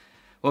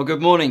Well,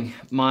 good morning.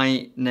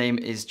 My name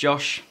is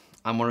Josh.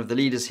 I'm one of the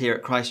leaders here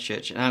at Christ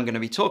Church, and I'm going to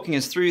be talking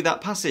us through that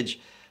passage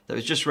that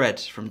was just read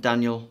from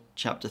Daniel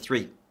chapter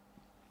 3.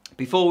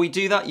 Before we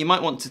do that, you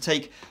might want to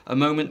take a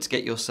moment to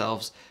get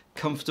yourselves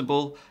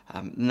comfortable.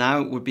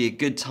 Now would be a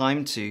good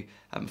time to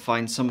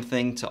find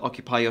something to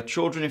occupy your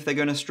children if they're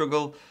going to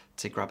struggle,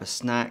 to grab a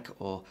snack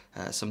or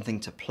something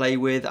to play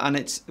with. And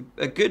it's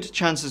a good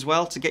chance as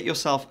well to get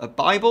yourself a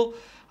Bible.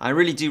 I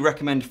really do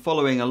recommend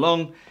following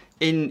along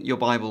in your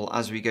Bible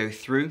as we go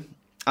through.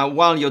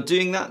 While you're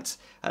doing that,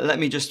 let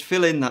me just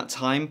fill in that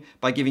time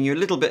by giving you a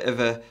little bit of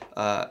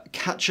a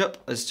catch up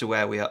as to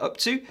where we are up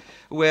to.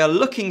 We're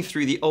looking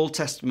through the Old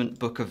Testament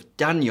book of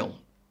Daniel.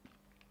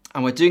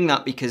 And we're doing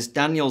that because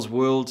Daniel's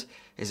world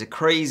is a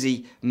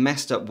crazy,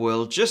 messed up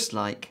world, just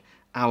like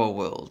our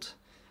world.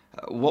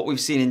 What we've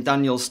seen in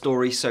Daniel's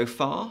story so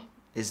far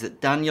is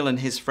that Daniel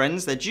and his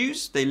friends, they're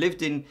Jews, they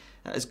lived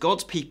as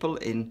God's people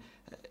in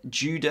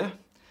Judah,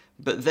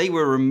 but they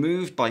were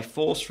removed by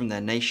force from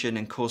their nation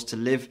and caused to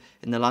live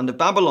in the land of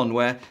Babylon,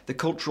 where the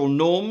cultural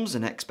norms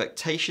and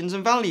expectations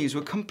and values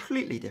were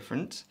completely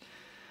different.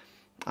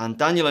 And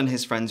Daniel and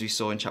his friends, we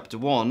saw in chapter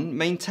 1,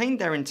 maintained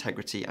their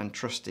integrity and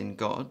trust in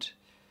God.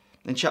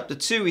 In chapter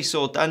 2, we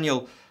saw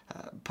Daniel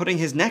putting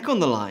his neck on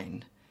the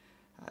line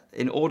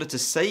in order to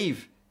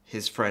save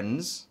his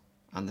friends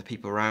and the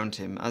people around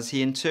him as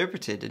he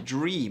interpreted a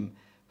dream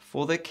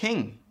for the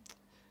king.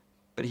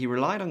 But he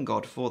relied on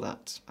God for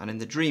that. And in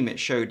the dream, it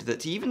showed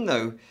that even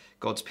though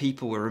God's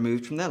people were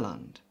removed from their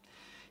land,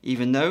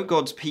 even though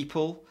God's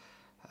people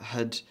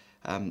had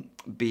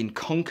been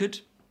conquered,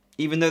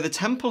 even though the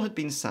temple had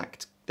been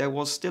sacked, there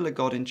was still a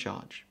God in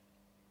charge.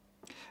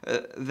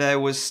 There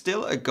was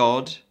still a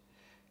God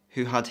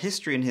who had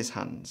history in his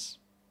hands.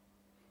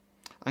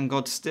 And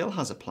God still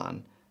has a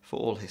plan for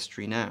all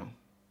history now.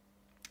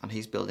 And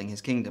he's building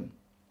his kingdom.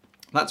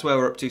 That's where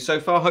we're up to so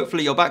far.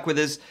 Hopefully you're back with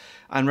us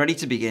and ready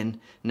to begin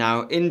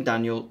now in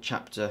Daniel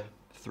chapter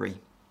 3.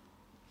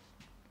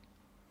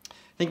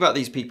 Think about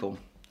these people.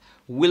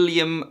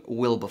 William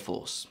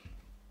Wilberforce,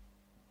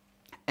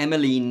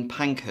 Emmeline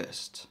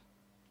Pankhurst,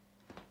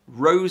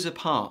 Rosa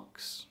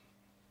Parks,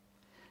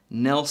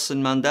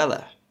 Nelson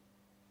Mandela,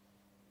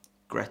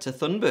 Greta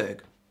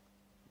Thunberg.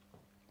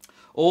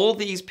 All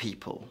these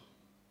people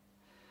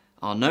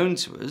are known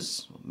to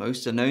us, or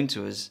most are known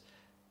to us,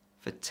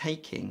 for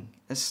taking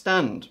a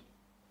stand.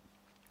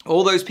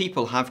 All those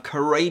people have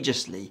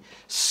courageously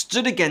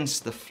stood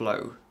against the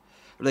flow.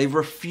 They've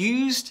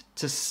refused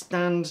to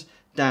stand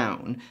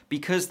down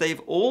because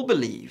they've all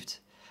believed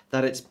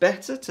that it's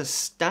better to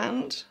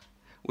stand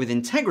with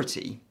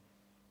integrity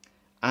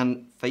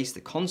and face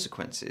the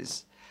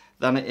consequences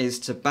than it is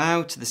to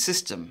bow to the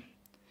system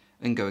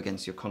and go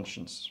against your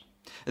conscience.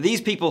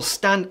 These people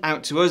stand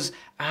out to us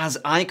as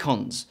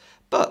icons,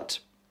 but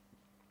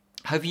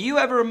have you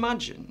ever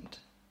imagined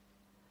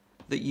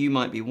that you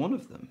might be one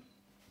of them?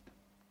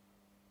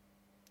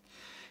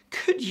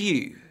 Could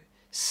you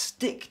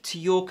stick to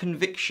your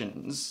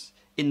convictions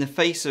in the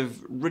face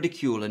of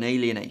ridicule and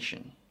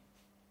alienation?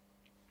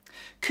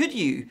 Could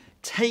you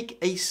take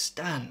a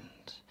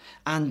stand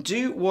and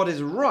do what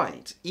is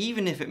right,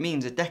 even if it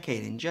means a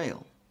decade in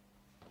jail?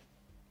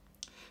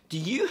 Do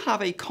you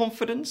have a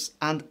confidence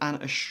and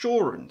an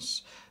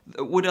assurance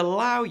that would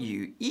allow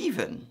you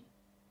even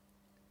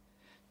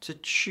to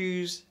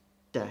choose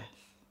death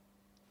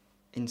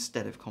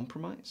instead of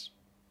compromise?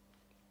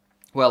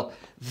 Well,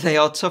 they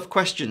are tough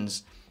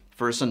questions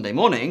for a Sunday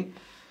morning,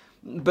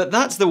 but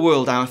that's the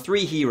world our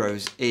three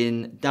heroes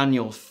in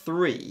Daniel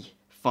 3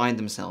 find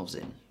themselves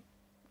in.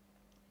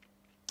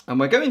 And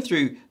we're going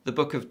through the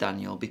book of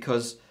Daniel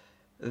because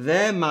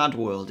their mad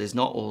world is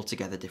not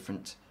altogether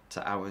different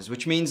to ours,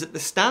 which means that the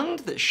stand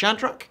that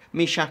Shadrach,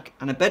 Meshach,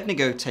 and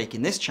Abednego take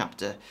in this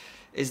chapter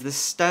is the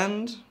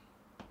stand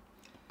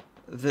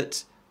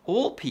that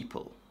all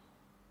people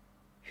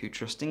who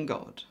trust in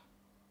God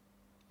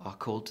are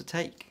called to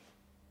take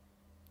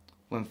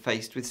when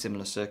faced with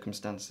similar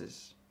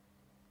circumstances.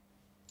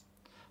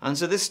 And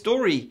so this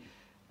story,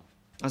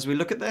 as we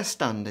look at their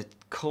stand, it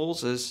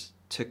calls us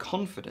to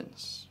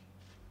confidence.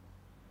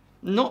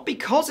 Not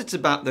because it's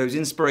about those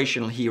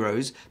inspirational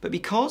heroes, but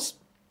because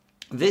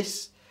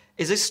this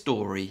is a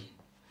story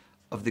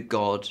of the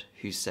God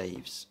who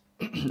saves.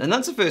 And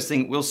that's the first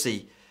thing we'll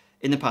see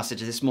in the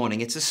passage this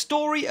morning. It's a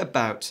story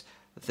about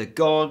the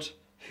God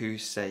who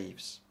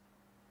saves.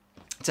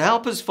 To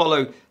help us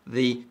follow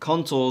the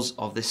contours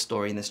of this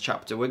story in this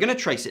chapter, we're going to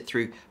trace it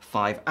through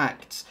 5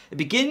 acts. It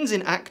begins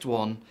in Act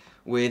 1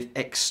 with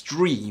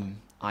extreme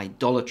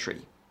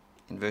idolatry.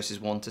 In verses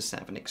 1 to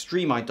 7,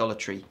 extreme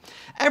idolatry.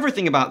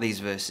 Everything about these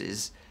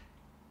verses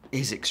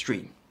is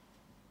extreme.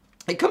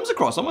 It comes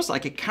across almost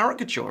like a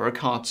caricature or a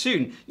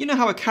cartoon. You know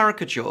how a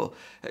caricature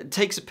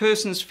takes a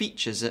person's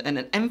features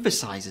and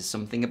emphasizes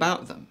something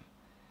about them.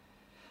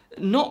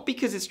 Not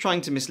because it's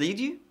trying to mislead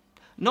you,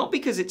 not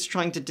because it's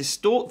trying to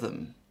distort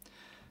them,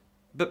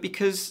 but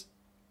because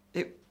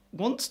it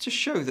wants to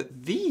show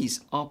that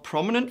these are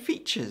prominent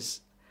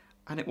features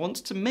and it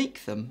wants to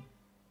make them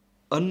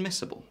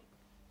unmissable.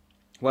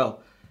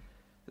 Well,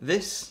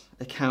 This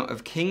account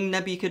of King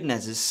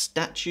Nebuchadnezzar's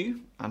statue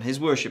and his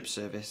worship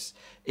service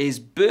is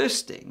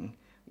bursting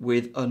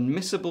with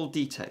unmissable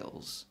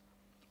details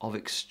of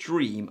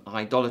extreme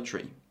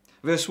idolatry.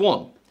 Verse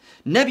 1,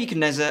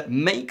 Nebuchadnezzar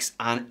makes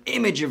an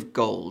image of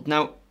gold.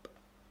 Now,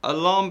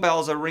 alarm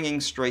bells are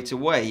ringing straight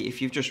away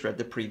if you've just read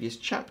the previous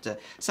chapter.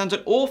 Sounds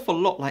an awful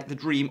lot like the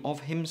dream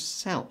of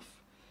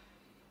himself.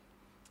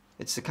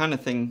 It's the kind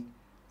of thing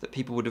that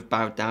people would have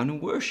bowed down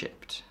and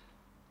worshipped.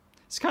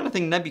 It's the kind of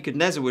thing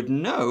Nebuchadnezzar would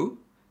know,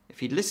 if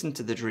he'd listened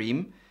to the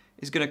dream,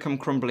 is going to come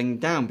crumbling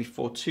down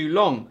before too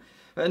long.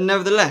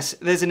 Nevertheless,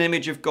 there's an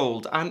image of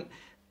gold, and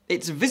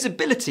its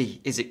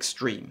visibility is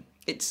extreme.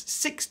 It's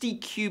 60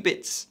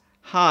 cubits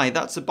high.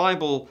 That's a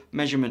Bible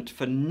measurement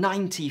for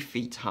 90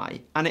 feet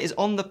high, and it is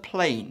on the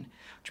plain,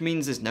 which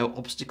means there's no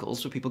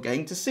obstacles for people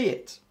getting to see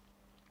it.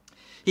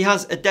 He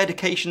has a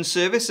dedication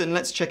service, and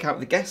let's check out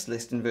the guest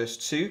list in verse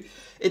 2.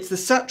 It's the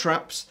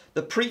satraps,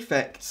 the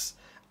prefects,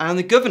 and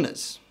the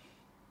governors,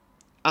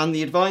 and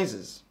the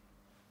advisors,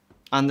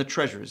 and the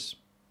treasurers,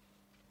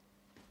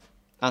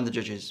 and the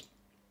judges,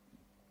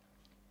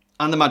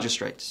 and the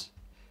magistrates,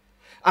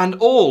 and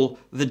all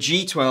the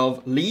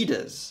G12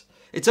 leaders.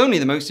 It's only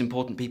the most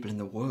important people in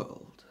the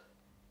world.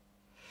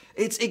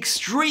 It's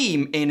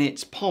extreme in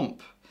its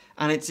pomp,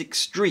 and it's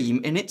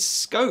extreme in its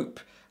scope.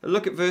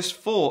 Look at verse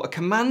 4. A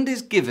command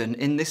is given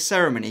in this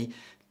ceremony.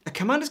 A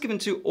command is given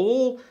to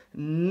all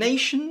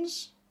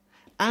nations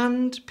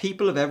and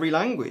people of every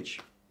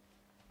language.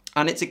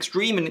 And it's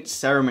extreme in its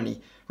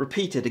ceremony.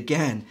 Repeated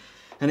again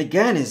and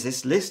again is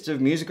this list of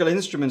musical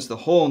instruments: the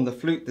horn, the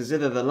flute, the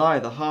zither, the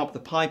lyre, the harp, the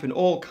pipe, and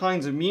all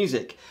kinds of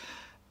music.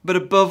 But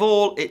above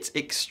all, it's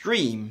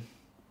extreme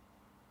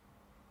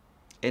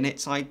in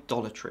its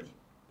idolatry.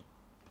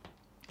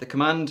 The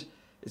command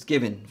is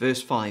given,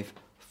 verse 5,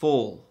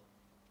 fall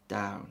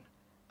down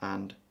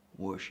and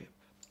worship.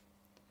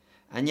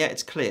 And yet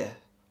it's clear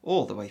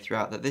all the way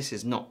throughout that this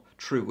is not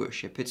true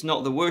worship. It's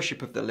not the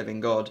worship of the living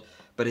God,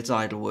 but it's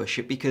idol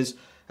worship, because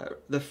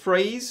the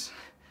phrase,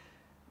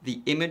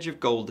 the image of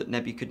gold that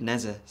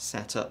Nebuchadnezzar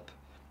set up,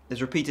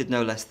 is repeated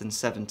no less than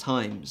 7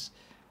 times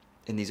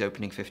in these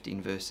opening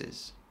 15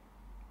 verses,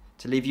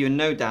 to leave you in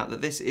no doubt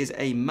that this is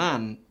a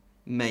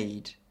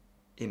man-made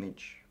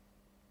image.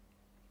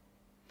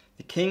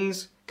 The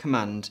king's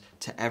command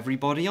to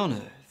everybody on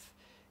earth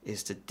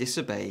is to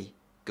disobey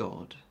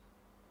God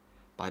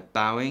by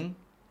bowing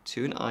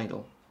to an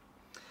idol.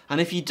 And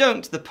if you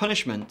don't, the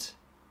punishment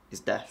is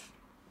death.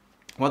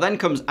 Well, then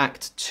comes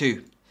Act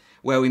 2,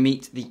 where we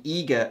meet the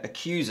eager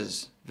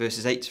accusers,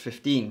 verses 8 to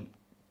 15.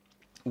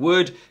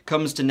 Word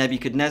comes to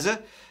Nebuchadnezzar.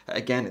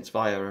 Again, it's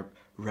via a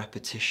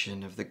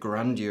repetition of the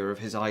grandeur of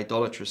his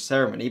idolatrous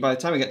ceremony. By the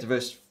time we get to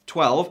verse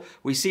 12,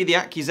 we see the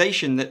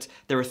accusation that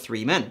there are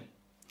 3 men,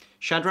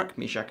 Shadrach,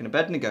 Meshach, and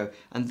Abednego,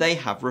 and they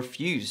have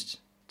refused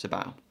to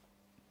bow.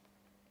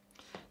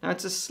 Now,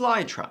 it's a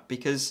sly trap,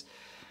 because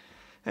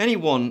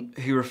anyone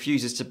who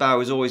refuses to bow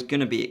is always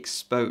going to be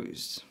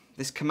exposed.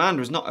 This command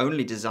was not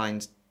only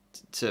designed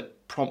to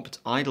prompt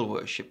idol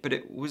worship, but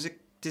it was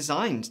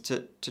designed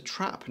to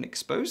trap and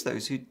expose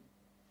those who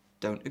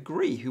don't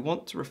agree, who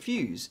want to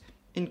refuse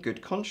in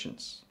good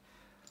conscience.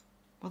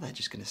 Well, they're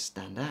just going to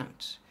stand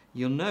out.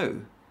 You'll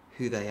know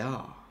who they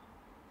are.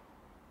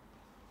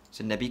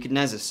 So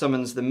Nebuchadnezzar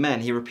summons the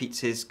men. He repeats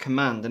his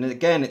command. And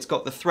again, it's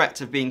got the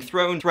threat of being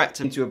thrown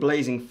into a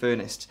blazing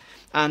furnace.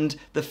 And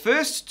the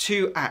first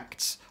 2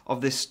 acts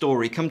of this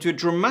story come to a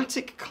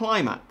dramatic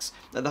climax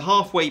at the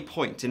halfway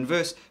point in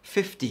verse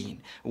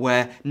 15,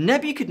 where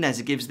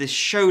Nebuchadnezzar gives this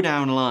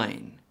showdown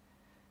line.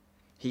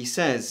 He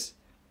says,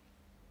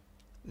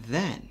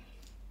 "Then,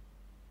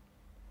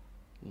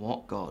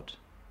 what God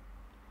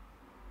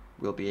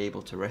will be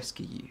able to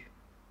rescue you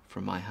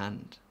from my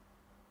hand?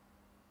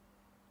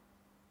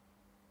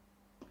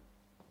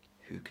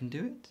 Who can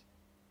do it?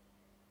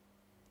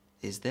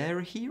 Is there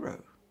a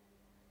hero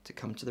to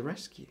come to the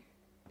rescue?"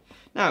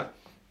 Now,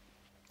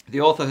 the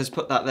author has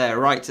put that there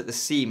right at the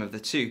seam of the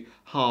 2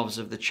 halves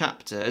of the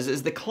chapter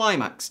as the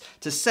climax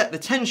to set the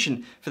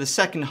tension for the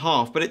second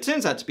half. But it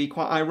turns out to be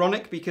quite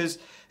ironic, because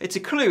it's a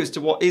clue as to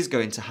what is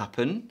going to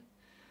happen.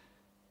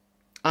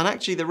 And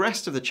actually the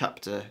rest of the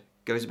chapter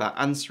goes about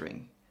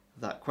answering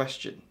that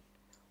question.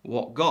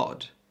 What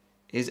God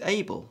is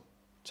able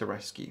to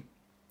rescue.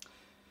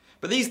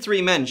 But these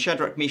 3 men,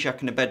 Shadrach,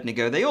 Meshach, and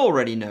Abednego, they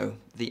already know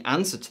the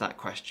answer to that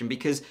question,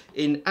 because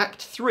in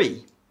Act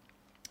 3,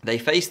 they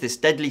face this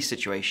deadly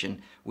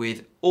situation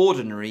with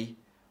ordinary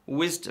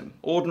wisdom.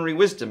 Ordinary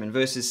wisdom in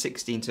verses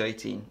 16 to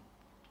 18.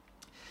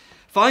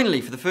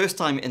 Finally, for the first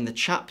time in the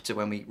chapter,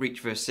 when we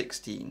reach verse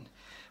 16,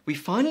 we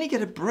finally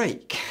get a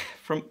break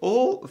from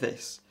all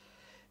this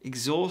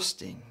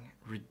exhausting,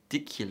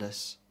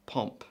 ridiculous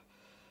pomp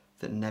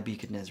that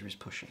Nebuchadnezzar is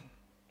pushing.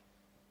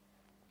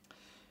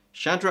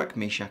 Shadrach,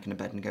 Meshach, and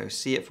Abednego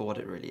see it for what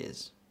it really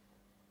is.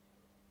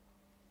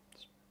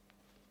 It's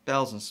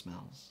bells and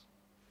smells.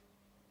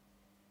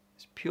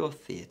 It's pure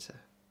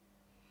theatre.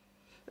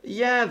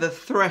 Yeah, the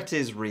threat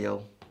is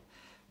real,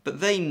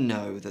 but they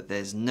know that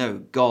there's no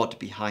God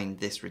behind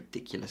this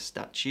ridiculous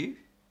statue.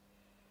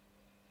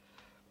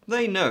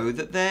 They know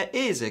that there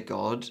is a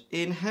God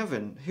in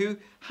heaven who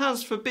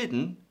has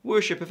forbidden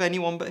worship of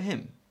anyone but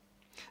him.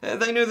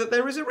 They know that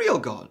there is a real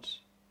God,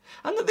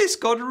 and that this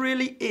God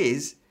really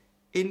is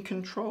in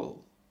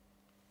control,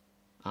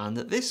 and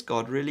that this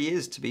God really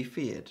is to be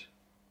feared.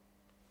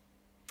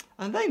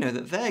 And they know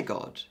that their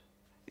God,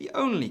 the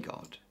only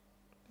God,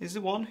 is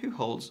the one who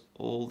holds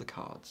all the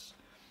cards.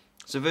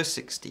 So verse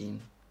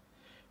 16,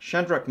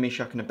 Shadrach,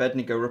 Meshach, and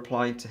Abednego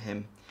replied to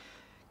him,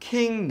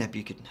 King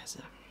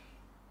Nebuchadnezzar,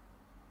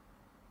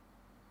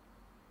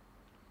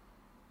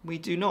 we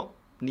do not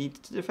need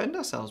to defend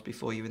ourselves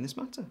before you in this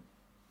matter.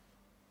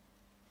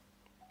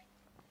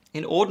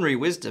 In ordinary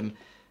wisdom,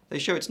 they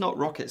show it's not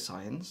rocket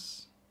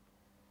science.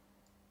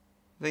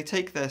 They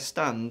take their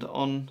stand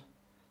on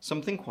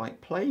something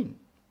quite plain.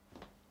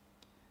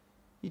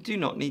 You do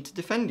not need to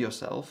defend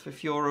yourself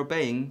if you're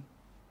obeying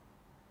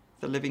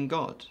the living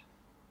God,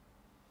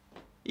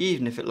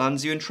 even if it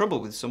lands you in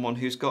trouble with someone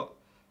who's got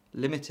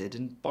limited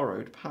and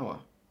borrowed power.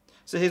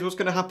 So here's what's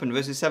going to happen,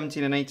 verses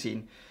 17 and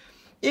 18.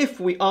 If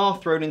we are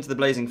thrown into the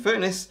blazing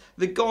furnace,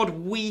 the God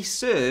we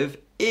serve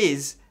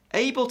is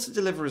able to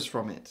deliver us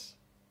from it.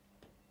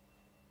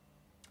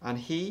 And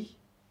he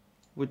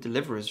would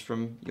deliver us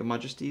from your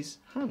majesty's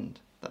hand.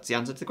 That's the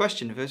answer to the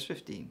question, verse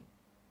 15.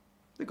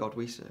 The God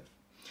we serve.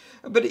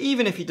 But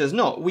even if he does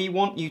not, we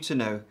want you to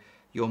know,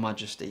 your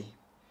majesty,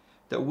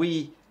 that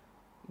we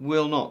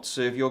will not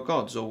serve your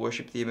gods or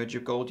worship the image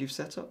of gold you've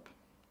set up.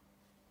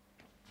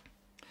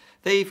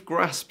 They've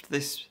grasped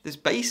this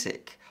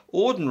basic,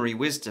 ordinary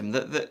wisdom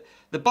that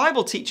the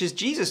Bible teaches.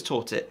 Jesus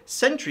taught it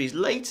centuries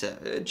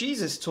later.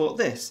 Jesus taught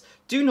this: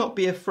 do not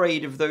be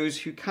afraid of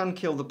those who can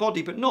kill the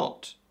body but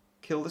not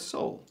kill the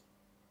soul.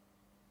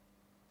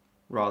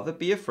 Rather,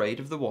 be afraid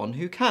of the one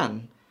who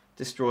can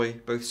destroy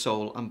both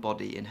soul and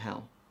body in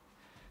hell.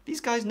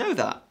 These guys know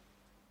that.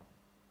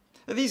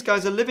 These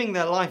guys are living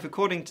their life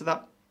according to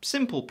that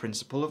simple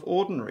principle of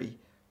ordinary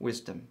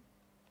wisdom.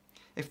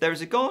 If there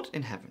is a God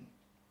in heaven,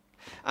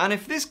 and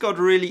if this God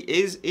really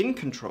is in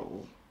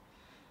control,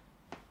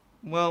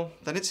 well,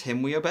 then it's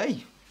him we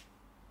obey.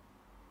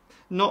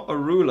 Not a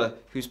ruler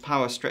whose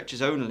power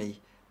stretches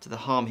only to the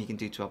harm he can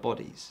do to our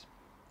bodies.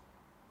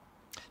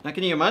 Now,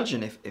 can you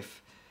imagine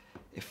if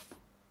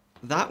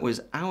that was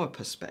our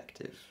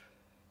perspective?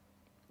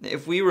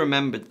 If we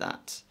remembered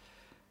that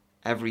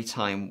every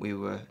time we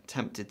were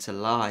tempted to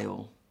lie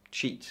or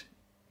cheat,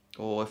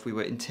 or if we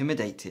were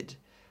intimidated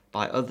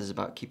by others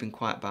about keeping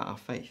quiet about our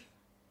faith.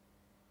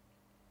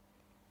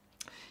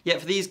 Yet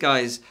for these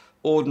guys,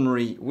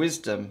 ordinary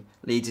wisdom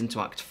leads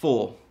into Act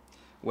 4,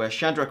 where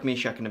Shadrach,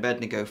 Meshach, and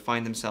Abednego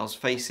find themselves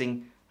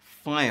facing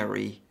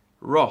fiery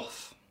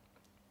wrath.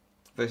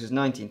 Verses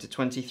 19 to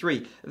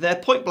 23. Their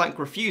point-blank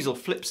refusal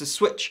flips a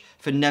switch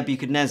for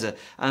Nebuchadnezzar,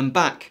 and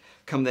back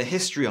come the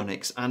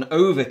histrionics and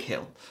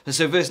overkill. And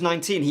so verse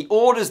 19, he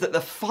orders that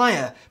the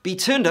fire be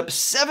turned up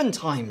 7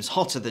 times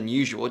hotter than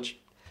usual.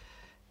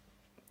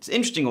 It's an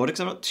interesting order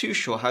because I'm not too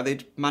sure how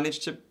they'd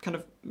managed to kind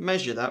of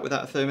measure that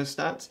without a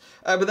thermostat.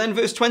 But then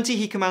verse 20,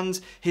 he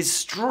commands his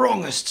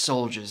strongest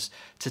soldiers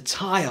to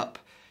tie up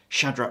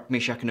Shadrach,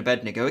 Meshach, and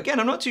Abednego. Again,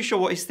 I'm not too sure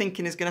what he's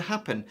thinking is going to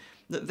happen,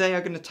 that they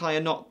are going to tie a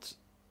knot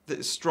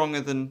that's stronger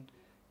than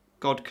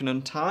God can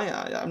untie.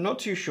 I'm not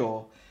too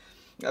sure.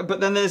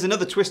 But then there's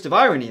another twist of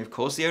irony, of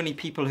course. The only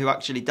people who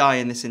actually die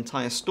in this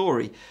entire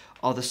story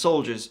are the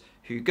soldiers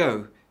who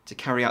go to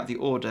carry out the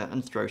order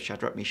and throw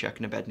Shadrach, Meshach,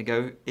 and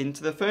Abednego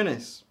into the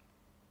furnace.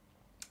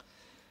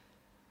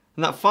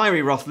 And that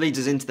fiery wrath leads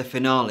us into the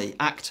finale,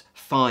 Act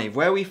 5,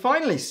 where we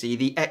finally see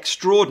the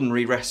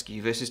extraordinary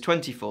rescue, verses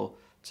 24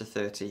 to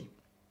 30.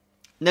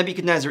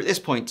 Nebuchadnezzar at this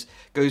point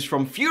goes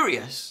from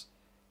furious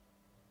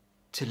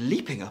to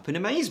leaping up in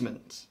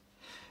amazement.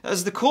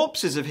 As the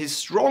corpses of his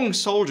strong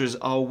soldiers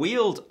are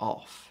wheeled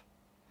off,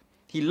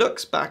 he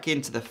looks back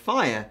into the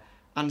fire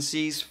and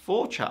sees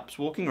 4 chaps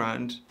walking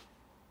around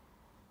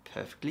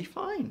perfectly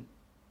fine.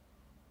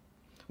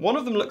 One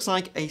of them looks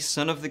like a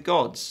son of the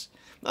gods.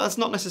 Now, that's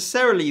not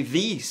necessarily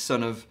the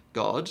son of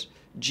God,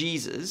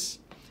 Jesus.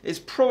 It's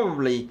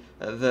probably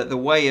the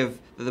way of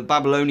the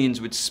Babylonians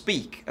would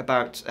speak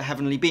about a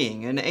heavenly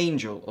being, an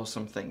angel or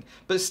something.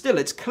 But still,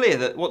 it's clear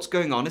that what's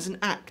going on is an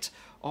act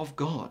of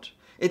God.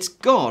 It's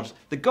God,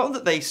 the God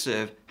that they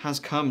serve, has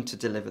come to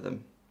deliver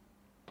them.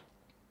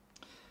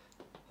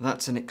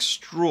 That's an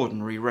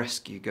extraordinary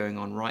rescue going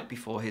on right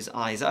before his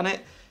eyes. And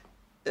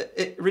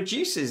it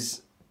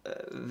reduces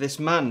this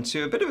man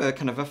to a bit of a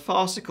kind of a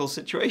farcical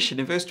situation.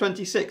 In verse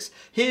 26,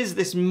 here's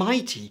this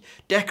mighty,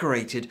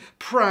 decorated,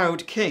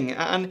 proud king,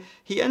 and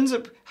he ends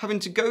up having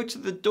to go to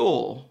the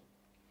door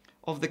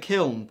of the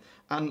kiln,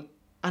 and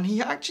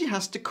he actually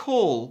has to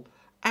call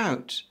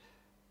out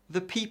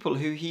the people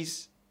who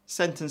he's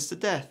sentenced to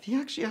death. He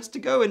actually has to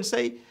go and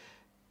say,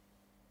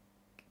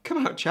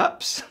 "Come out,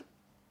 chaps,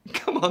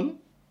 come on."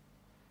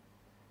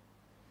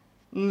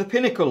 And the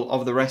pinnacle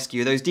of the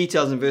rescue, those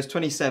details in verse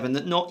 27,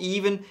 that not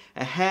even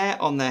a hair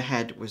on their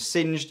head was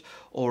singed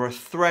or a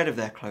thread of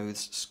their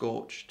clothes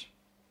scorched.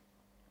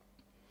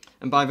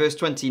 And by verse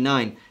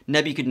 29,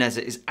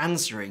 Nebuchadnezzar is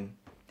answering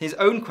his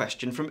own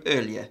question from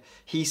earlier.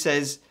 He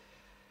says,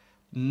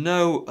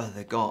 no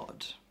other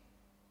God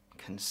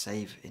can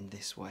save in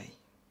this way.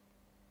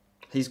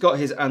 He's got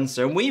his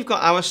answer, and we've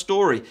got our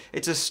story.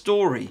 It's a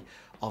story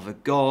of a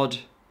God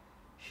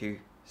who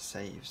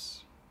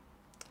saves.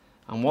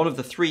 And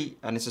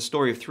it's a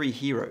story of three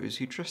heroes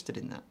who trusted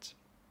in that.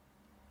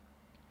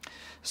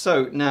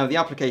 So now the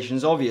application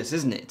is obvious,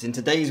 isn't it? In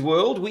today's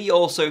world, we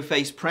also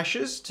face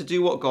pressures to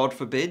do what God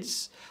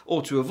forbids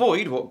or to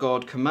avoid what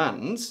God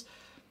commands.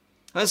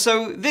 And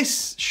so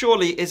this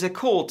surely is a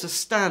call to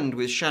stand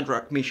with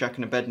Shadrach, Meshach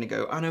and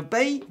Abednego and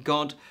obey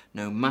God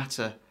no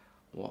matter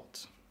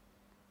what.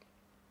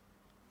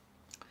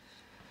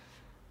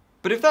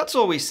 But if that's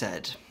all we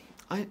said,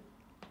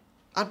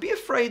 I'd be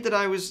afraid that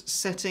I was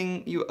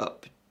setting you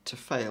up to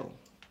fail.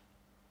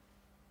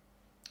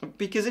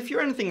 Because if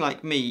you're anything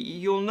like me,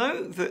 you'll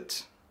know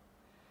that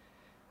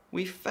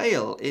we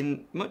fail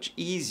in much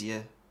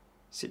easier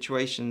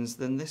situations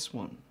than this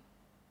one.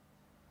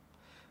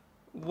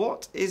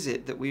 What is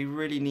it that we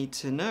really need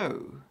to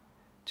know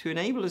to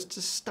enable us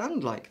to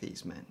stand like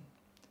these men?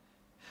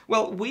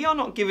 Well, we are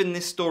not given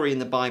this story in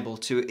the Bible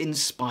to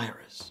inspire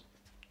us,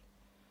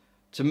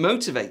 to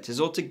motivate us,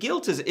 or to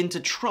guilt us into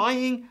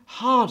trying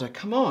harder.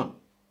 Come on.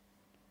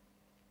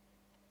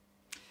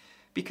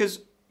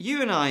 Because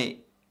you and I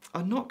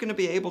are not going to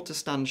be able to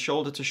stand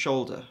shoulder to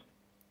shoulder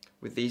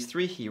with these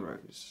three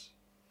heroes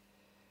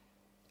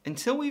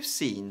until we've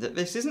seen that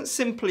this isn't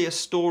simply a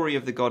story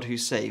of the God who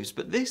saves,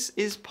 but this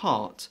is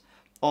part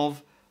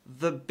of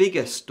the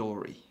bigger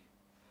story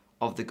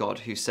of the God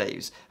who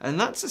saves. And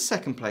that's the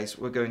second place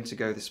we're going to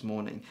go this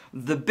morning.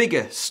 The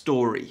bigger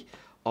story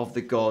of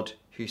the God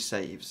who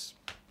saves.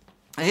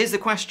 And here's the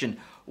question.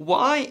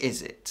 Why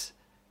is it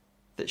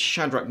that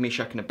Shadrach,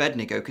 Meshach and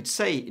Abednego could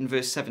say in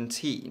verse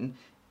 17,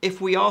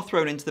 if we are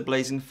thrown into the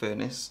blazing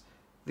furnace,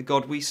 the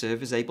God we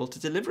serve is able to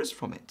deliver us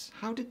from it?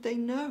 How did they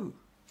know?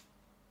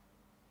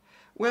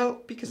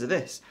 Well, because of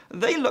this.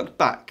 They looked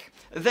back.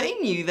 They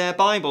knew their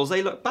Bibles.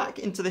 They looked back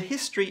into the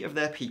history of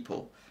their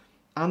people,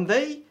 and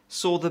they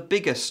saw the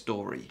bigger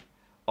story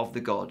of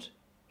the God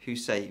who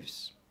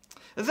saves.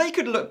 They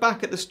could look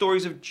back at the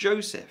stories of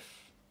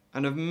Joseph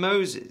and of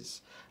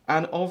Moses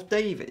and of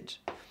David,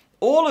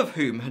 all of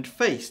whom had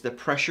faced the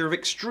pressure of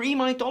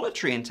extreme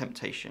idolatry and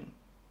temptation,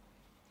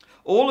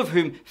 all of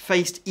whom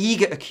faced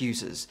eager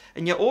accusers,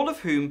 and yet all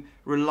of whom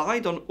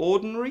relied on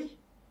ordinary,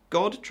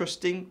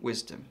 God-trusting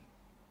wisdom.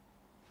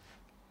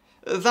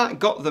 That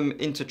got them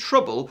into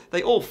trouble.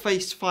 They all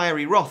faced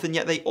fiery wrath, and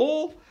yet they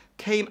all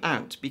came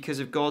out because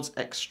of God's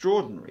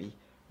extraordinary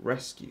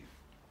rescue.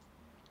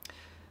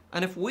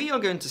 And if we are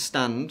going to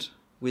stand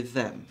with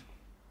them,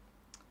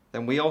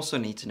 then we also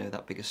need to know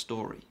that bigger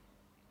story.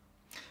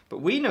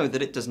 But we know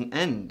that it doesn't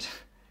end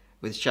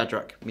with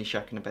Shadrach,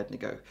 Meshach and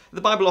Abednego.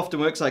 The Bible often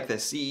works like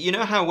this. You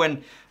know how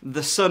when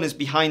the sun is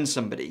behind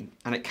somebody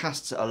and it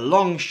casts a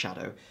long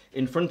shadow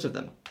in front of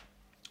them?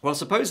 Well,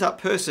 suppose that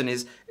person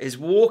is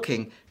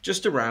walking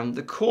just around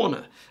the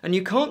corner and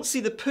you can't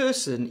see the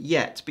person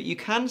yet, but you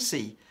can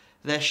see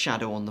their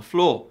shadow on the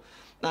floor.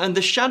 And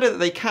the shadow that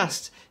they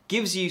cast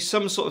gives you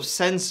some sort of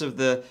sense of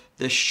the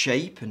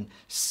shape and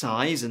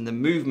size and the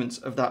movements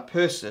of that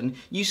person.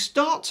 You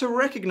start to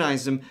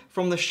recognize them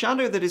from the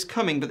shadow that is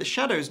coming, but the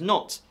shadow is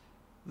not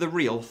the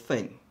real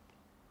thing.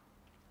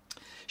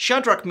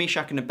 Shadrach,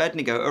 Meshach and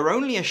Abednego are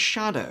only a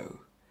shadow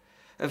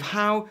of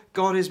how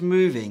God is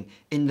moving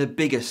in the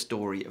bigger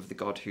story of the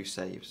God who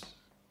saves.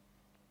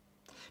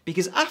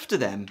 Because after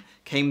them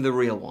came the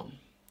real one.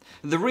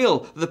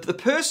 The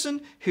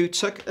person who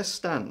took a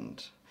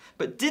stand,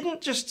 but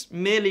didn't just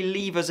merely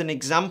leave us an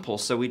example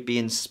so we'd be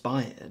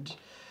inspired,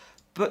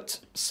 but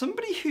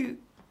somebody who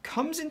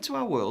comes into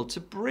our world to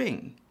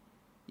bring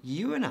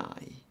you and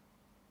I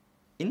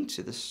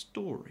into the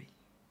story.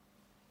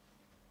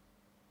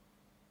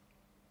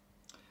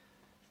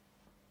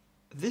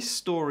 This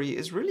story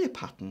is really a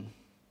pattern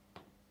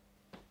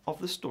of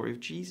the story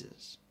of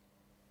Jesus.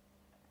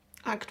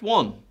 Act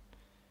 1.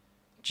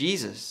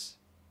 Jesus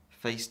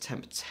faced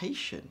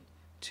temptation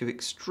to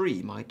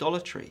extreme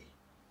idolatry.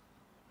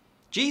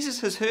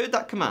 Jesus has heard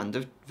that command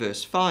of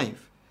verse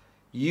 5.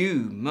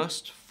 You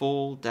must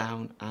fall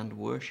down and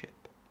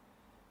worship.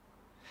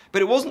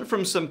 But it wasn't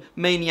from some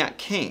maniac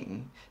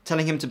king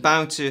telling him to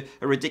bow to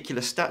a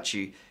ridiculous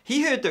statue.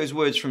 He heard those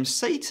words from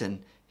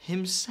Satan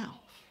himself.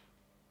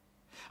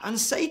 And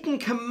Satan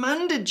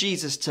commanded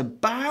Jesus to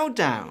bow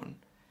down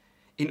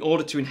in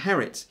order to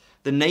inherit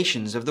the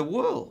nations of the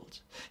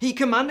world. He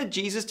commanded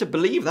Jesus to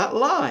believe that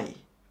lie.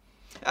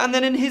 And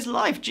then in his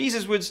life,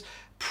 Jesus was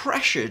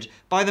pressured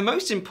by the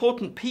most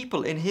important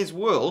people in his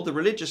world, the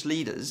religious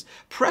leaders,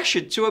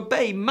 pressured to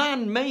obey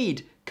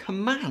man-made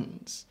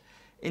commands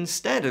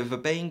instead of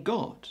obeying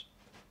God.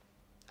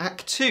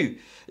 Act 2,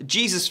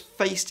 Jesus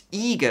faced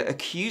eager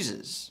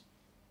accusers.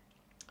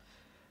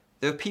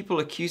 There were people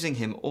accusing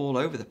him all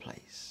over the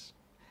place.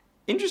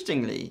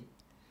 Interestingly,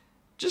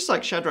 just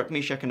like Shadrach,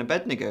 Meshach and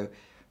Abednego,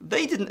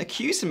 they didn't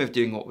accuse him of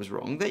doing what was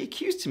wrong, they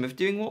accused him of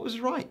doing what was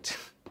right.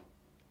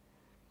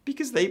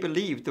 Because they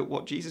believed that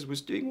what Jesus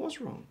was doing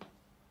was wrong.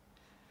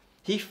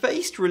 He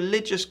faced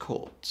religious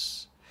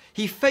courts.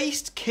 He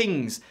faced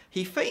kings.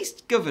 He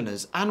faced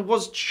governors and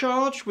was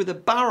charged with a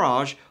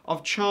barrage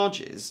of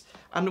charges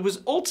and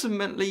was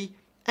ultimately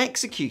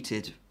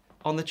executed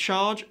on the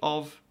charge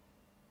of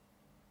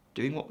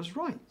doing what was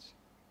right.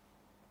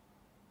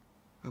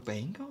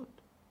 Obeying God.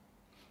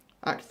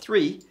 Act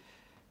 3,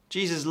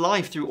 Jesus'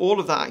 life through all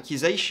of that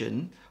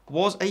accusation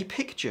was a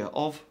picture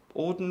of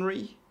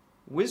ordinary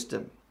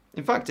wisdom.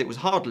 In fact, it was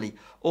hardly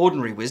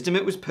ordinary wisdom,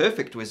 it was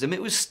perfect wisdom,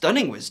 it was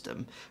stunning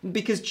wisdom,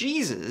 because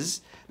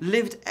Jesus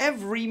lived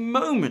every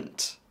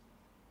moment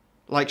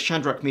like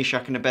Shadrach,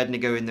 Meshach and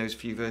Abednego in those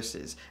few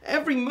verses.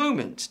 Every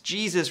moment,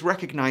 Jesus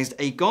recognized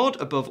a God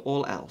above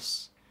all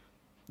else,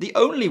 the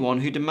only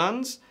one who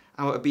demands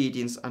our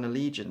obedience and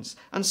allegiance,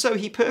 and so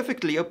he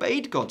perfectly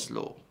obeyed God's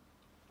law.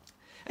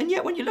 And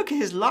yet when you look at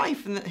his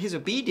life and his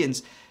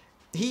obedience,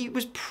 he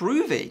was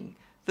proving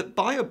that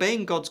by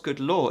obeying God's good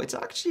law, it's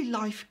actually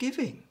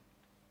life-giving.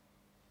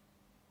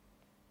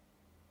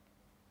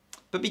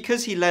 But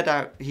because he led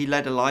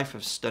a life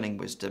of stunning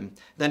wisdom,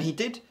 then he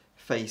did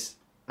face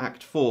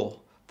Act 4,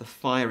 the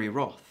fiery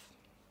wrath.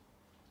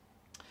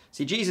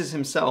 See, Jesus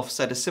himself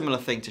said a similar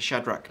thing to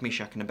Shadrach,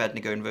 Meshach and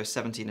Abednego in verse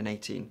 17 and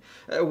 18.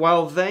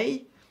 While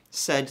they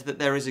said that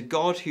there is a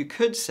God who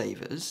could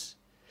save us,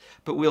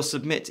 but we'll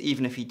submit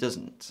even if he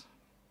doesn't.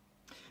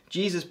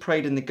 Jesus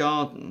prayed in the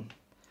garden,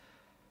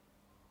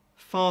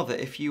 Father,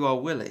 if you are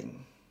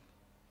willing,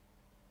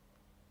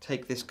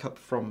 take this cup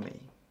from me.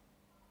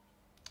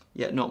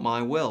 Yet not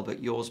my will,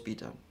 but yours be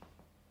done.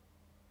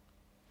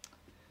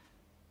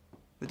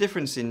 The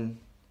difference in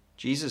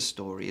Jesus'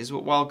 story is that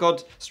while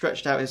God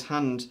stretched out his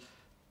hand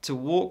to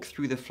walk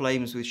through the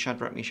flames with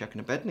Shadrach, Meshach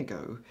and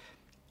Abednego,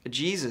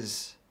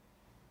 Jesus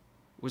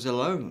was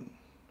alone,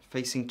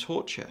 facing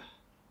torture,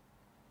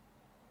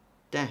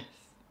 death.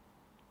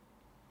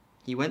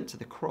 He went to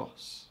the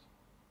cross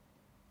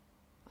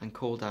and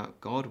called out,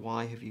 God,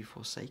 why have you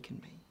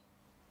forsaken me?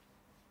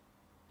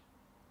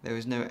 There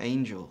was no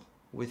angel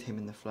with him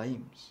in the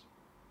flames.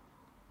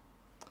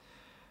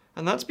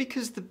 And that's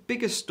because the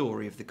bigger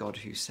story of the God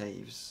who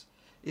saves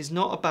is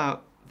not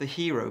about the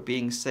hero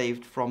being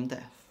saved from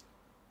death,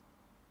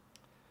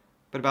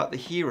 but about the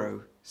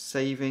hero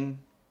saving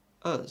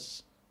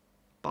us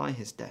by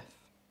his death.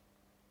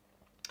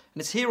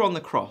 And it's here on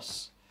the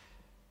cross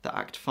that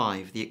Act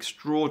 5, the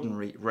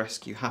extraordinary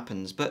rescue,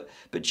 happens. But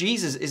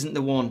Jesus isn't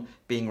the one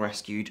being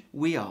rescued,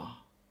 we are.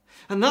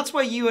 And that's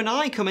where you and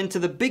I come into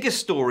the bigger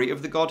story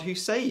of the God who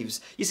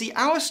saves. You see,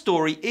 our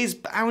story is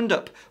bound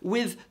up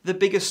with the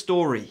bigger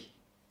story.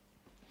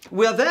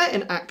 We are there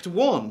in Act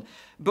 1,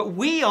 but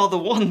we are the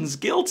ones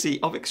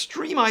guilty of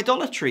extreme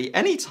idolatry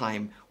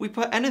anytime we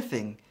put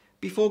anything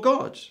before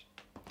God.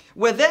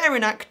 We're there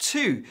in Act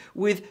 2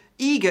 with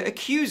eager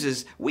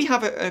accusers. We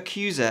have an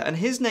accuser and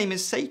his name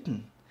is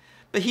Satan.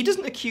 But he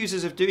doesn't accuse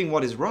us of doing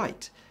what is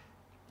right.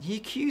 He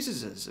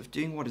accuses us of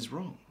doing what is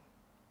wrong.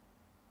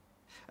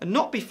 And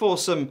not before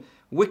some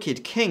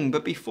wicked king,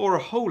 but before a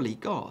holy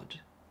God.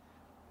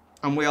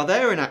 And we are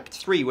there in Act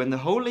 3 when the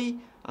holy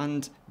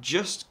and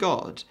just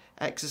God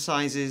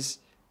exercises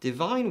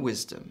divine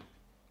wisdom,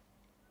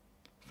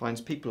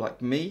 finds people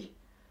like me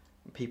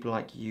and people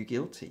like you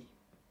guilty.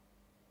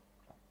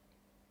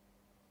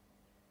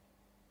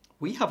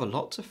 We have a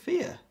lot to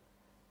fear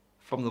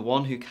from the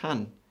one who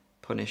can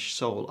punish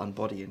soul and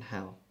body in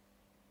hell.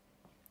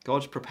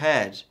 God's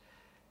prepared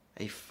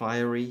a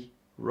fiery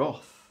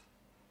wrath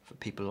for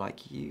people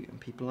like you and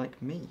people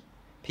like me,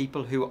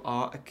 people who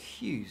are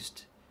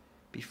accused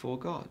before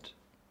God.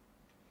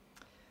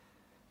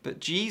 But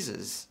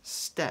Jesus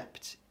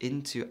stepped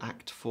into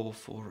Act 4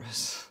 for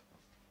us.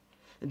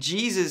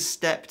 Jesus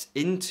stepped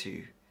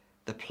into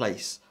the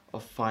place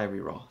of fiery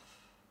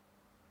wrath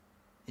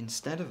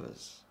instead of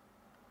us.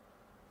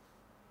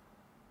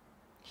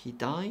 He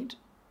died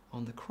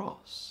on the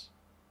cross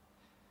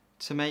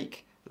to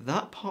make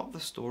that part of the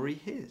story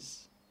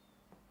his,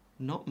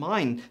 not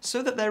mine,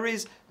 so that there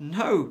is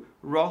no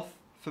wrath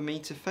for me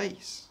to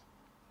face.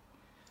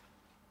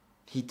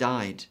 He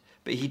died,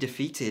 but he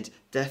defeated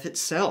death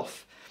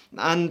itself,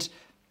 and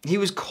he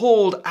was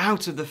called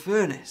out of the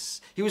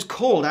furnace. He was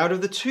called out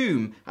of the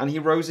tomb, and he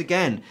rose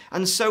again.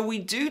 And so we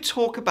do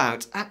talk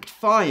about Act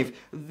 5,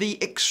 the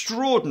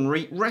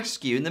extraordinary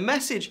rescue. And the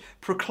message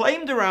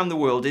proclaimed around the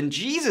world in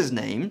Jesus'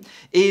 name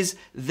is,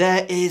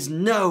 there is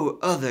no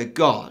other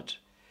God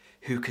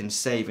who can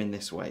save in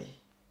this way.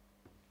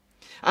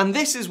 And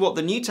this is what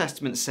the New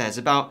Testament says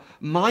about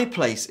my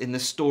place in the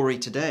story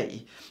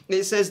today.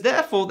 It says,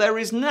 therefore, there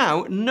is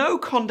now no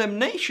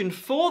condemnation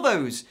for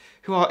those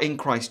who are in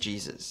Christ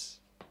Jesus.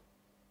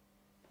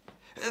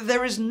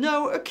 There is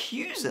no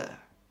accuser.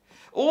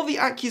 All the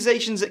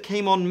accusations that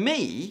came on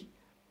me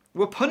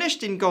were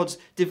punished in God's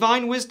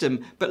divine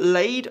wisdom, but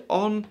laid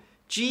on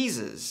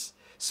Jesus.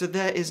 So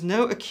there is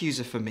no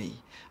accuser for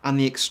me, and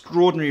the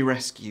extraordinary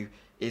rescue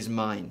is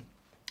mine.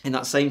 In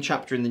that same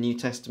chapter in the New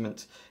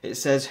Testament, it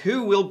says,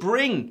 who will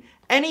bring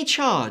any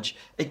charge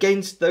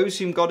against those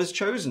whom God has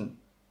chosen?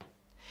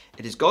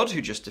 It is God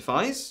who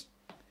justifies.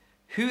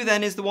 Who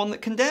then is the one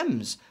that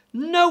condemns?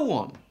 No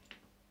one.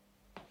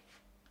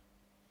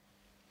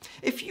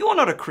 If you're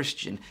not a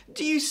Christian,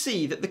 do you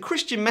see that the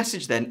Christian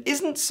message then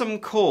isn't some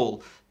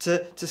call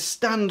to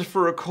stand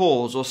for a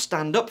cause or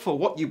stand up for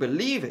what you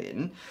believe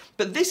in,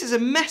 but this is a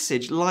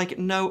message like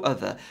no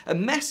other, a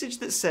message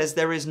that says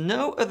there is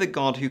no other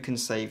God who can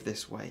save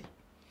this way.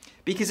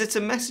 Because it's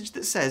a message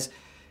that says,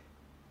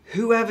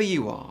 whoever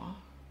you are,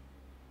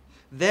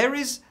 there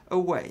is a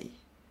way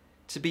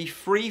to be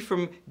free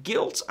from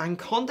guilt and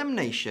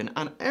condemnation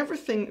and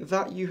everything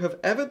that you have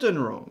ever done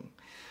wrong.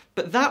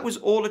 But that was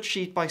all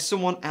achieved by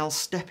someone else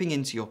stepping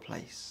into your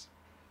place.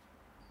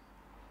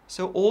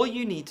 So all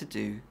you need to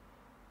do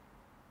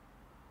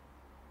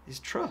is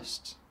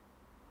trust.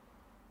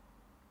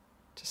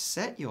 To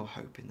set your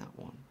hope in that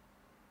one.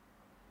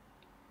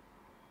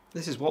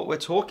 This is what we're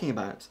talking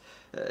about.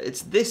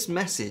 It's this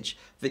message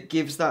that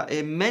gives that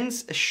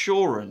immense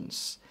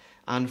assurance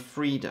and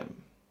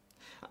freedom.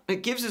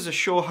 It gives us a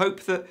sure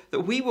hope that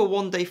we will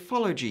one day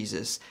follow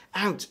Jesus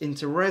out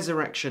into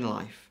resurrection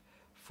life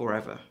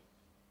forever.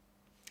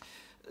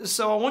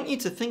 So I want you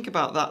to think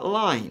about that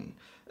line,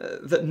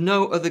 that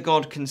no other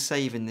God can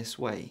save in this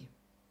way.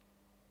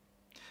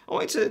 I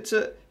want you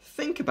to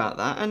think about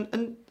that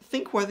and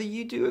think whether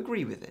you do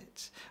agree with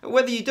it.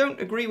 Whether you don't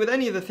agree with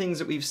any of the things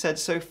that we've said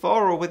so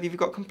far, or whether you've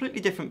got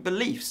completely different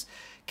beliefs,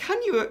 can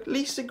you at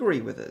least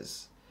agree with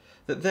us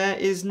that there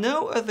is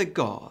no other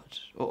God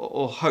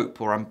or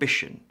hope or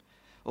ambition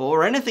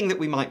or anything that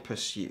we might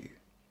pursue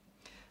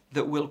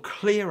that will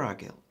clear our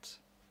guilt?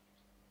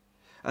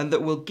 And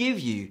that will give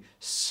you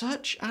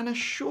such an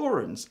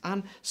assurance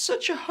and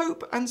such a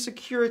hope and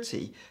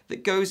security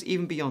that goes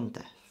even beyond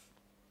death.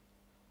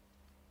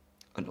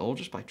 And all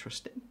just by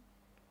trusting,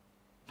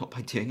 not by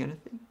doing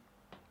anything.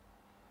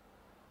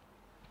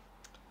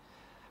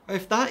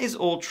 If that is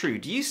all true,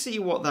 do you see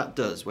what that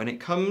does when it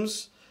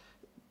comes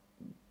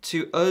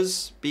to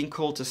us being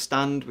called to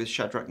stand with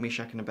Shadrach,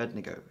 Meshach and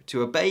Abednego,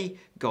 to obey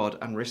God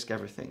and risk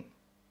everything?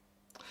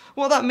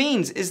 What that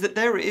means is that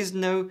there is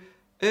no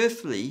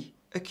earthly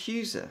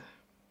accuser.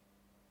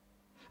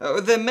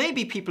 There may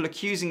be people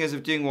accusing us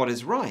of doing what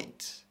is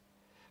right,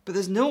 but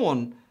there's no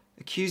one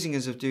accusing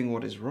us of doing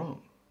what is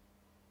wrong.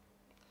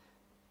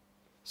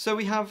 So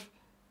we have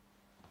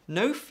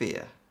no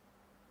fear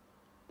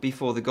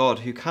before the God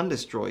who can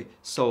destroy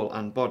soul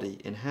and body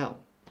in hell,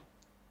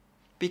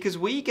 because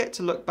we get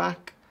to look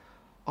back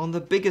on the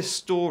bigger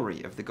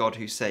story of the God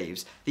who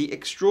saves, the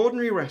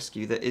extraordinary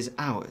rescue that is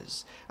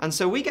ours. And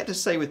so we get to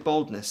say with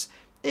boldness,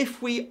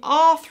 if we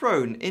are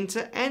thrown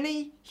into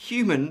any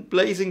human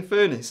blazing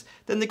furnace,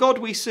 then the God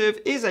we serve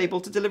is able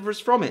to deliver us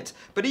from it.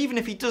 But even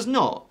if he does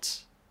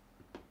not,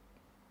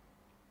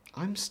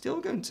 I'm still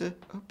going to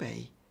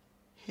obey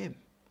him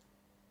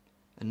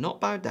and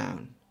not bow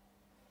down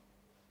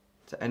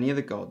to any of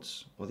the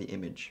gods or the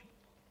image.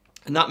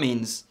 And that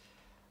means,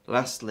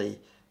 lastly,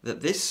 that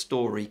this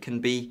story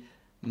can be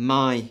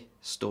my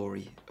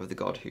story of the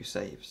God who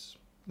saves.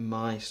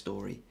 My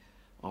story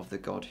of the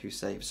God who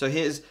saves. So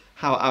here's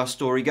how our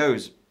story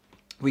goes.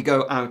 We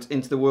go out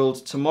into the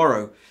world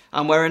tomorrow,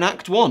 and we're in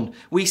Act 1.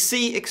 We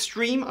see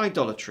extreme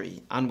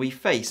idolatry, and we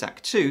face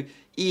Act 2,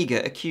 eager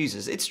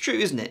accusers. It's true,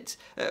 isn't it?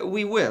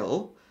 We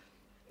will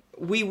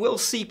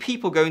see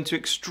people going to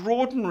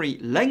extraordinary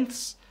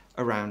lengths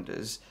around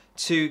us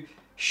to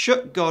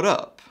shut God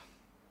up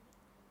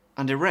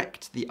and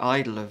erect the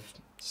idol of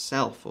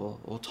self or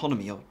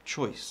autonomy or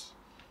choice.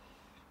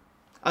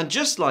 And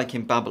just like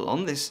in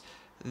Babylon, this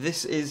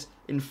is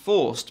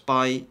enforced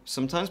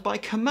sometimes by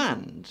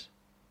command,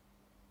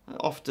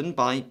 often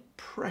by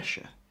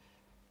pressure.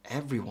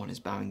 Everyone is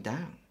bowing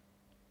down.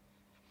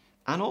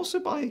 And also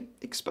by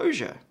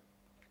exposure.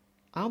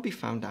 I'll be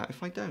found out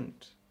if I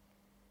don't.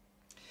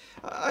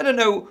 I don't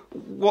know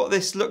what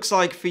this looks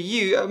like for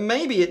you.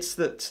 Maybe it's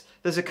that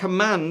there's a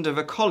command of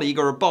a colleague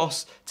or a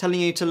boss telling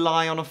you to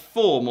lie on a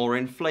form or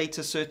inflate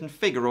a certain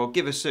figure or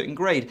give a certain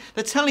grade.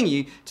 They're telling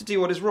you to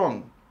do what is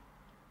wrong.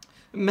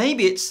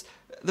 Maybe it's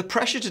the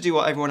pressure to do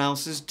what everyone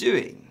else is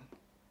doing.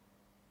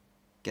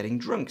 Getting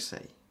drunk,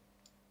 say.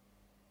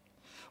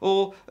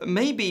 Or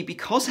maybe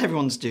because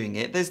everyone's doing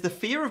it, there's the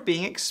fear of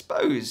being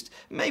exposed.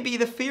 Maybe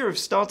the fear of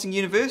starting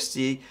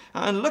university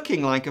and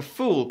looking like a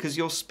fool because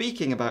you're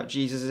speaking about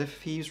Jesus as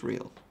if he's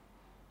real.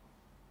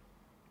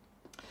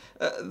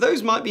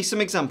 Those might be some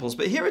examples,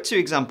 but here are two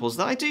examples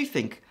that I do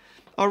think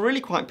are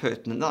really quite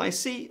pertinent, that I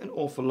see an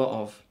awful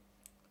lot of.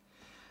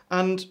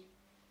 And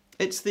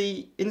it's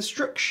the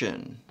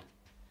instruction,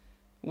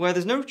 where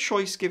there's no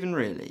choice given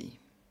really,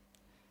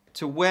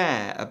 to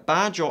wear a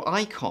badge or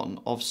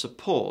icon of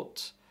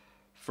support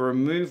for a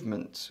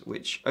movement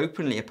which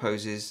openly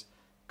opposes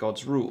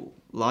God's rule,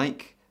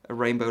 like a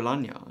rainbow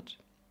lanyard.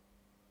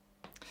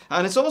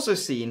 And it's also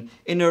seen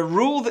in a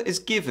rule that is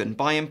given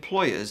by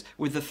employers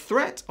with the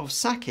threat of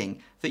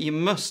sacking that you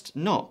must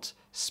not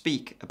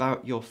speak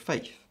about your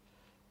faith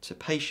to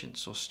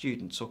patients or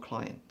students or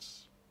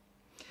clients.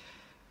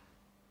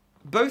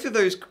 Both of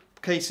those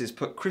cases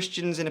put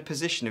Christians in a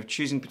position of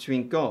choosing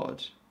between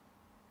God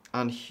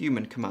and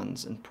human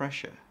commands and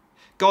pressure.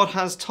 God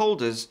has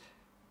told us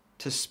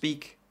to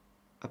speak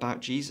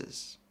about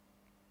Jesus.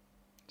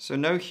 So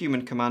no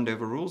human command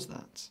overrules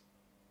that.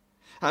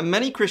 And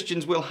many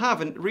Christians will have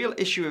a real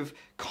issue of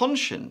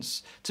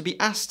conscience to be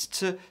asked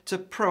to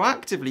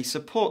proactively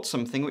support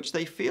something which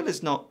they feel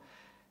is not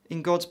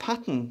in God's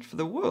pattern for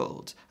the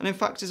world, and in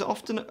fact is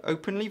often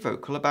openly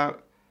vocal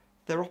about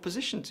their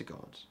opposition to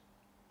God.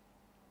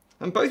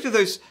 And both of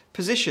those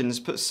positions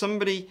put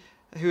somebody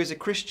who is a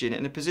Christian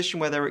in a position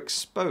where they're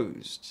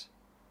exposed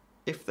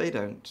if they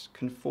don't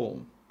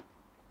conform.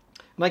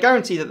 And I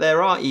guarantee that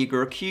there are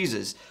eager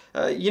accusers.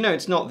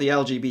 It's not the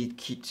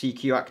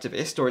LGBTQ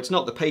activist, or it's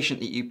not the patient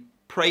that you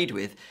prayed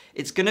with.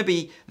 It's going to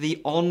be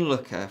the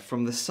onlooker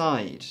from the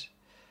side.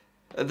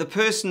 The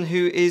person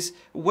who is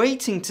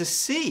waiting to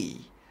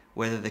see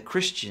whether the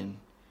Christian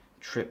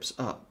trips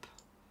up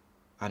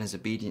and is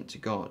obedient to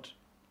God.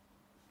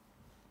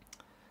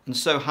 And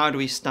so how do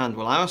we stand?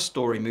 Well, our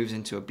story moves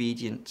into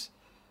obedient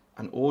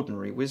and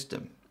ordinary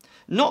wisdom.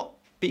 Not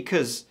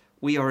because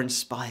we are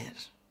inspired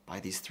by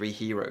these three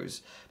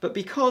heroes, but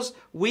because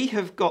we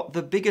have got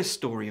the bigger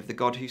story of the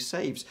God who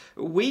saves.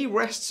 We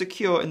rest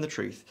secure in the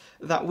truth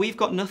that we've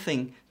got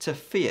nothing to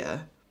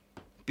fear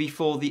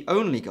before the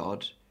only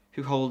God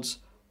who holds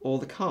all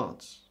the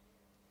cards.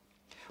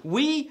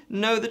 We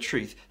know the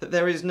truth that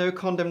there is no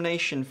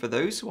condemnation for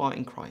those who are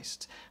in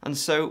Christ, and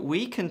so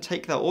we can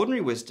take that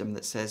ordinary wisdom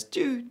that says,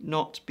 do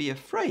not be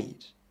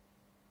afraid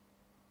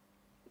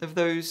of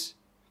those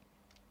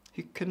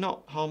who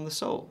cannot harm the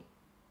soul,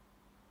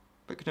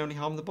 but can only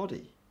harm the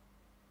body.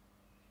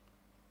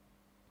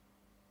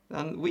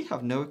 And we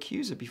have no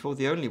accuser before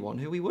the only one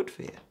who we would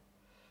fear.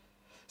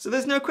 So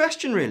there's no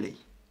question, really.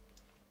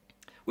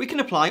 We can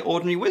apply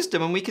ordinary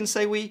wisdom and we can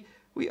say we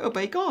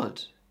obey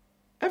God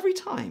every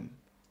time,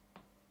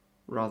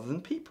 rather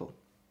than people.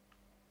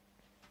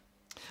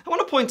 I want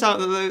to point out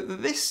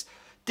that this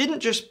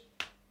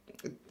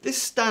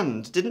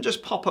stand didn't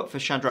just pop up for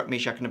Shadrach,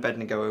 Meshach and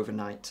Abednego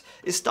overnight.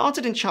 It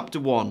started in chapter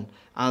 1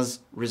 as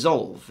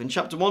resolve. In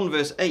chapter 1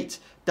 verse 8,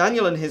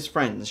 Daniel and his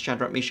friends,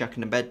 Shadrach, Meshach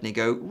and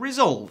Abednego,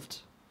 resolved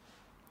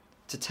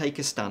to take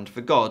a stand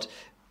for God.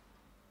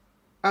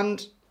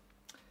 And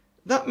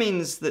that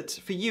means that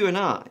for you and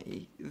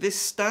I, this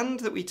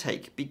stand that we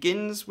take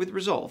begins with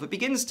resolve. It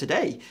begins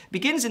today. It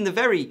begins in the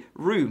very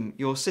room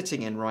you're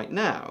sitting in right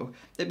now.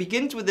 It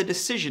begins with a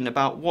decision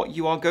about what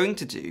you are going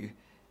to do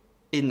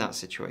in that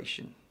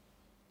situation.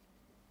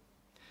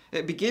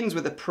 It begins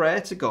with a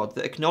prayer to God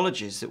that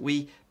acknowledges that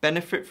we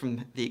benefit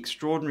from the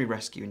extraordinary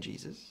rescue in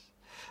Jesus.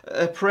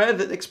 A prayer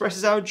that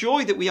expresses our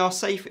joy that we are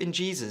safe in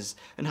Jesus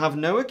and have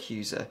no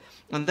accuser,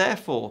 and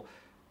therefore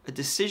a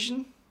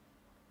decision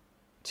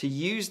to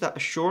use that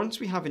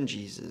assurance we have in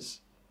Jesus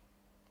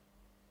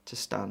to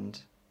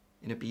stand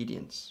in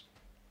obedience.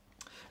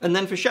 And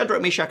then for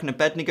Shadrach, Meshach and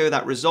Abednego,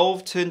 that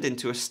resolve turned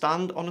into a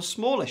stand on a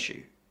small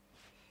issue.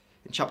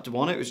 In chapter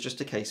 1, it was just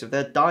a case of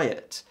their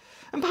diet.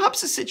 And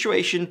perhaps the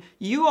situation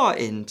you are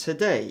in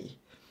today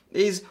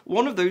is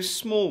one of those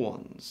small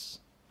ones.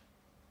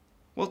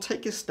 Well,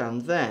 take a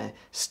stand there.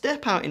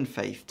 Step out in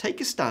faith. Take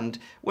a stand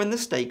when the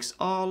stakes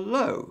are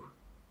low.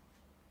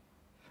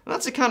 And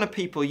that's the kind of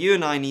people you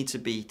and I need to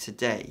be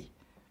today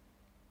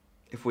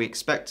if we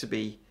expect to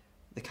be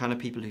the kind of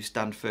people who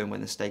stand firm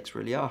when the stakes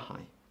really are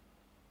high.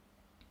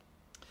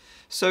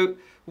 So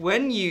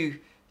when you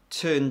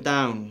turn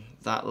down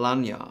that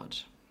lanyard,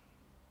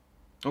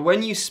 or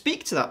when you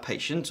speak to that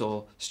patient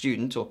or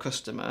student or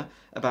customer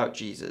about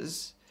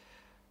Jesus,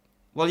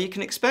 well, you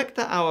can expect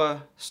that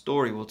our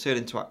story will turn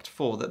into Act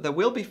 4, that there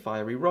will be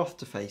fiery wrath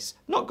to face.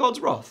 Not God's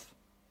wrath.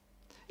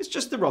 It's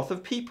just the wrath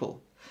of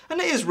people. And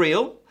it is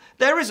real.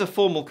 There is a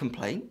formal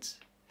complaint.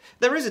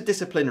 There is a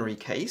disciplinary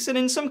case. And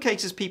in some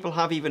cases, people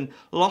have even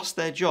lost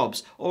their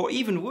jobs, or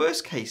even worse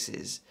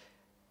cases,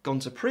 gone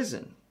to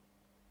prison.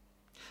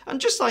 And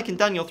just like in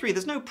Daniel 3,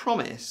 there's no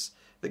promise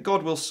that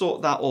God will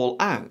sort that all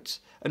out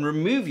and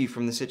remove you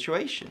from the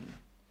situation.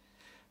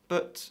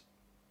 But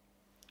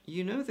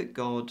you know that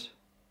God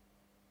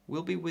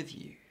will be with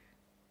you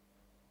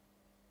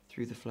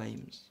through the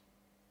flames.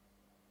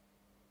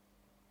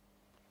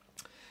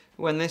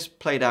 When this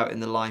played out in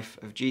the life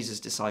of Jesus'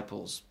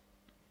 disciples,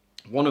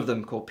 one of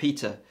them, called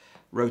Peter,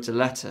 wrote a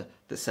letter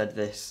that said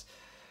this: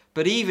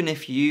 "But even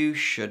if you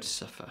should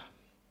suffer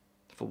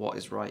for what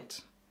is right,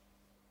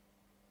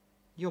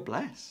 you're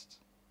blessed.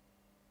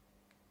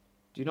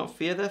 Do not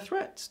fear their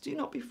threats. Do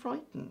not be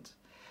frightened.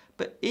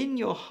 But in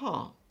your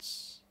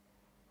hearts,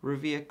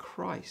 revere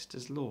Christ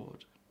as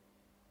Lord.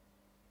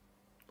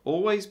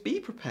 Always be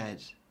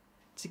prepared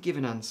to give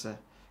an answer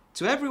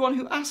to everyone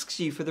who asks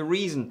you for the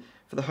reason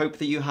for the hope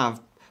that you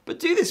have. But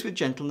do this with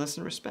gentleness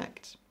and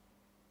respect."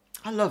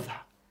 I love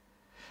that.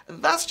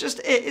 That's just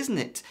it, isn't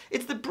it?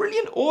 It's the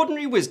brilliant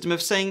ordinary wisdom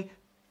of saying,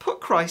 put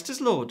Christ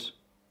as Lord.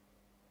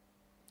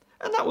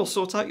 And that will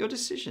sort out your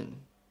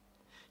decision.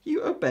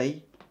 You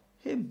obey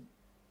him.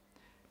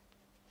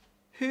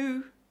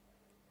 Who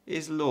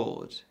is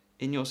Lord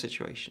in your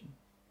situation?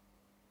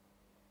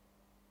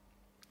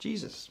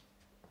 Jesus.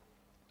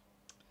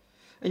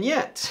 And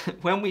yet,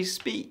 when we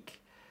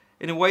speak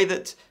in a way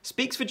that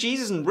speaks for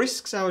Jesus and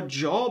risks our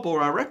job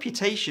or our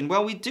reputation,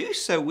 well, we do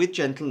so with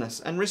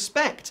gentleness and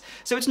respect.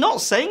 So it's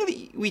not saying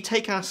that we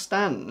take our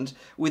stand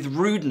with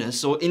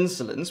rudeness or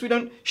insolence. We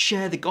don't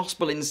share the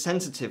gospel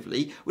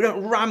insensitively. We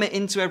don't ram it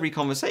into every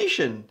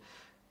conversation.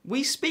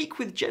 We speak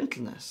with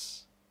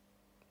gentleness,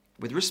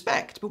 with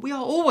respect, but we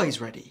are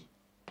always ready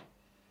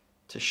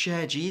to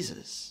share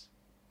Jesus,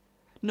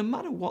 no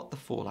matter what the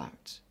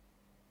fallout.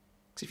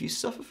 Because if you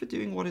suffer for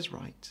doing what is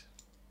right,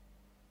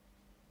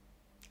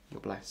 you're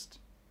blessed.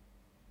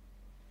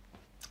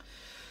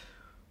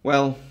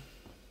 Well,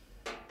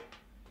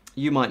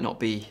 you might not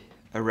be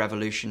a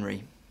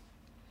revolutionary.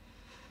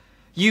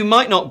 You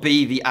might not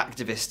be the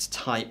activist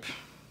type.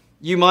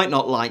 You might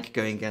not like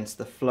going against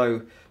the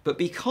flow. But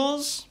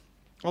because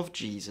of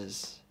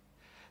Jesus,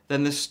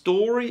 then the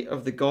story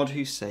of the God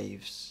who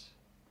saves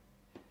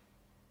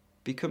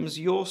becomes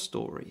your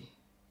story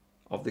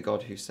of the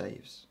God who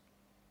saves.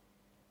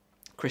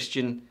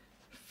 Christian,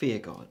 fear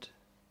God.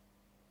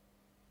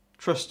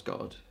 Trust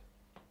God.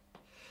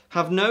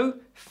 Have no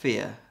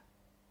fear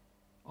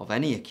of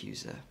any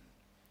accuser,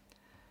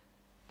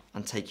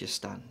 and take your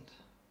stand.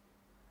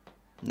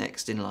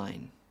 Next in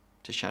line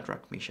to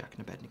Shadrach, Meshach,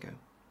 and Abednego.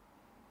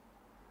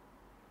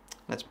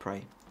 Let's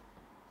pray.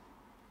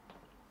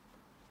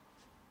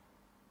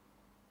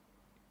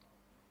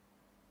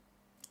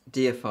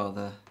 Dear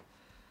Father,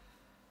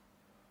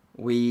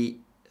 we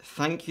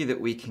thank you that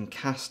we can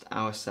cast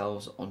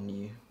ourselves on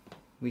you.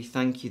 We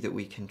thank you that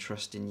we can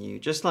trust in you.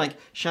 Just like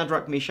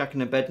Shadrach, Meshach,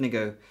 and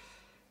Abednego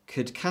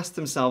could cast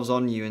themselves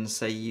on you and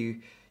say, you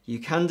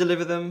can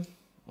deliver them,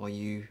 or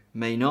you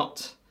may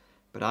not,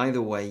 but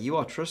either way, you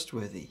are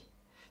trustworthy.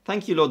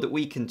 Thank you, Lord, that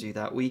we can do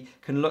that. We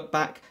can look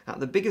back at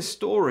the bigger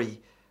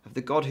story of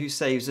the God who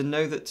saves and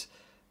know that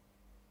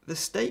the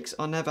stakes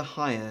are never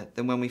higher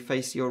than when we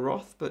face your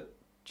wrath, but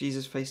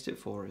Jesus faced it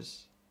for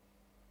us.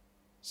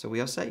 So we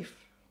are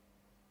safe.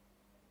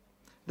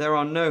 There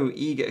are no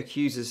eager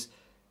accusers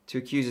to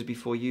accuse us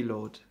before you,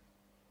 Lord.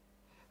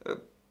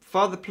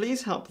 Father,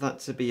 please help that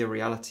to be a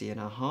reality in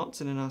our hearts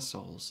and in our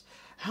souls.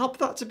 Help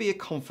that to be a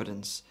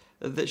confidence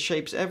that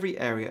shapes every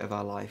area of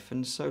our life.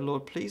 And so,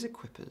 Lord, please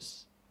equip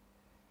us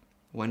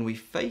when we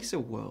face a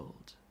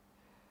world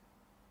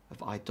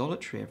of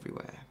idolatry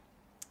everywhere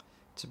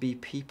to be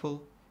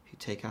people who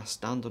take our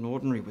stand on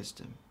ordinary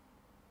wisdom,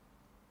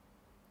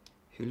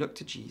 who look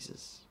to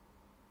Jesus,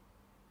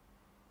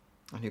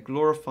 and who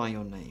glorify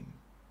your name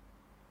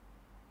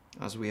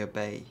as we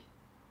obey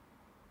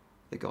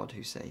the God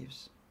who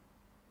saves.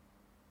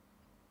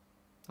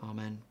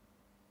 Amen.